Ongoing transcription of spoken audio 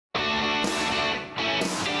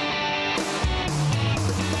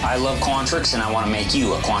I love Quantrix and I want to make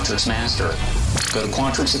you a Quantrix master. Go to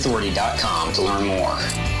QuantrixAuthority.com to learn more.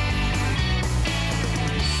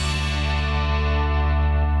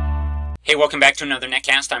 Hey, welcome back to another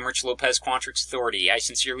Netcast. I'm Rich Lopez, Quantrix Authority. I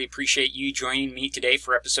sincerely appreciate you joining me today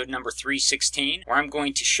for episode number 316, where I'm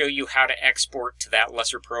going to show you how to export to that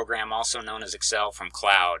lesser program, also known as Excel, from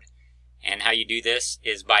Qloud. And how you do this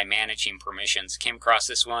is by managing permissions. Came across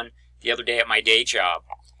this one the other day at my day job.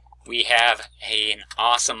 We have an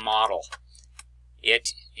awesome model.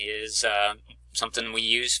 It is something we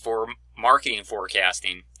use for marketing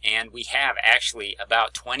forecasting, and we have actually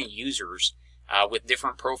about 20 users with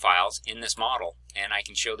different profiles in this model, and I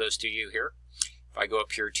can show those to you here. If I go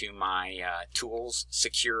up here to my Tools,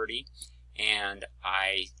 Security, and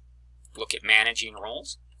I look at Managing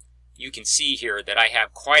Roles, you can see here that I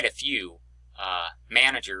have quite a few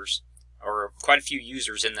managers, or quite a few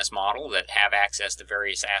users in this model that have access to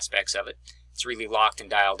various aspects of it. It's really locked and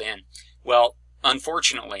dialed in. Well,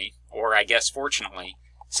 unfortunately, or I guess fortunately,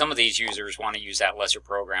 some of these users want to use that lesser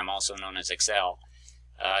program, also known as Excel,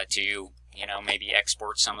 to maybe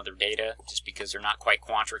export some of their data just because they're not quite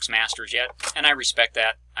Quantrix masters yet. And I respect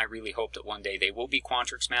that. I really hope that one day they will be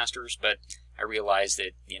Quantrix masters, but I realize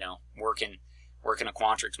that, working a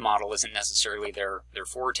Quantrix model isn't necessarily their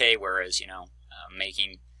forte, whereas,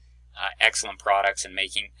 making excellent products and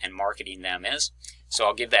marketing them is. So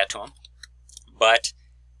I'll give that to them. But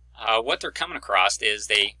what they're coming across is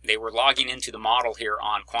they were logging into the model here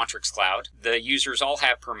on Quantrix Qloud. The users all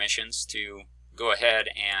have permissions to go ahead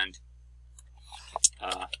and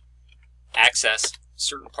access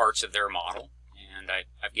certain parts of their model, and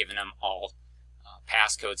I've given them all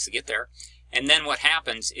passcodes to get there. And then what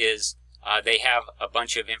happens is they have a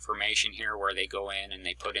bunch of information here where they go in and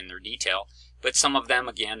they put in their detail, but some of them,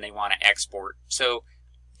 again, they want to export to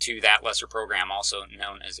that lesser program, also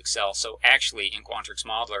known as Excel. So actually in Quantrix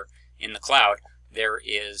Modeler in the Qloud, there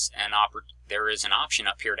is an option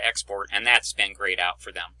up here to export, and that's been grayed out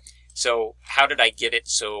for them. So how did I get it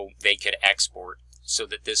so they could export, so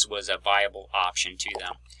that this was a viable option to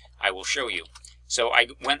them? I will show you. So I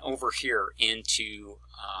went over here into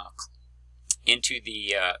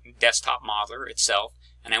the desktop modeler itself,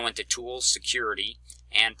 and I went to Tools, Security,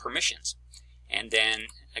 and Permissions. And then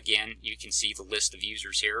again, you can see the list of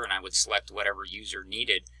users here, and I would select whatever user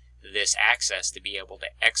needed this access to be able to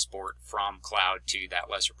export from Qloud to that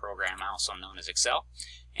lesser program, also known as Excel.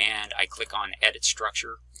 And I click on Edit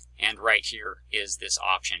Structure, and right here is this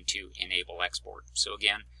option to enable export. So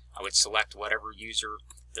again, I would select whatever user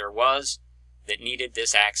there was that needed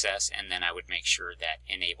this access, and then I would make sure that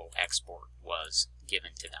Enable Export was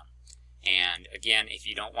given to them. And again, if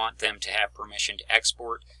you don't want them to have permission to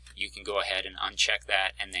export, you can go ahead and uncheck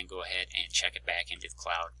that, and then go ahead and check it back into the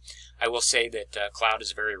Qloud. I will say that Qloud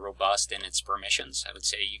is very robust in its permissions. I would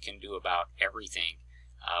say you can do about everything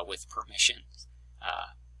with permission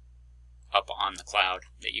up on the Qloud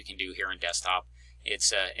that you can do here in desktop.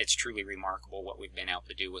 It's truly remarkable what we've been able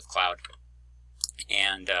to do with Qloud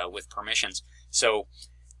and with permissions. So,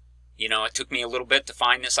 it took me a little bit to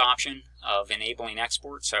find this option of enabling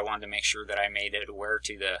export, so I wanted to make sure that I made it aware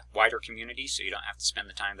to the wider community so you don't have to spend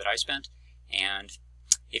the time that I spent. And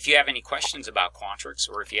if you have any questions about Quantrix,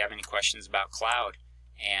 or if you have any questions about Qloud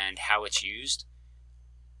and how it's used,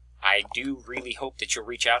 I do really hope that you'll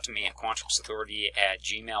reach out to me at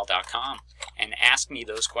quantrixauthority@gmail.com and ask me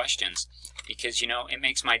those questions, because it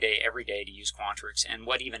makes my day every day to use Quantrix. And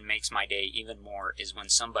what even makes my day even more is when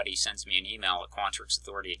somebody sends me an email at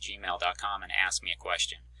quantrixauthority@gmail.com and asks me a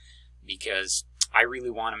question, because I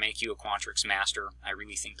really want to make you a Quantrix master. I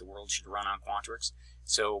really think the world should run on Quantrix.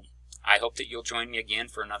 So I hope that you'll join me again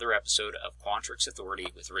for another episode of Quantrix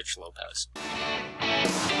Authority with Rich Lopez.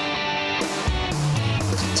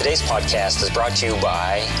 Today's podcast is brought to you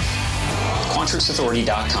by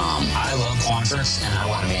QuantrixAuthority.com. I love Quantrix, and I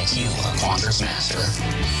want to make you a Quantrix master.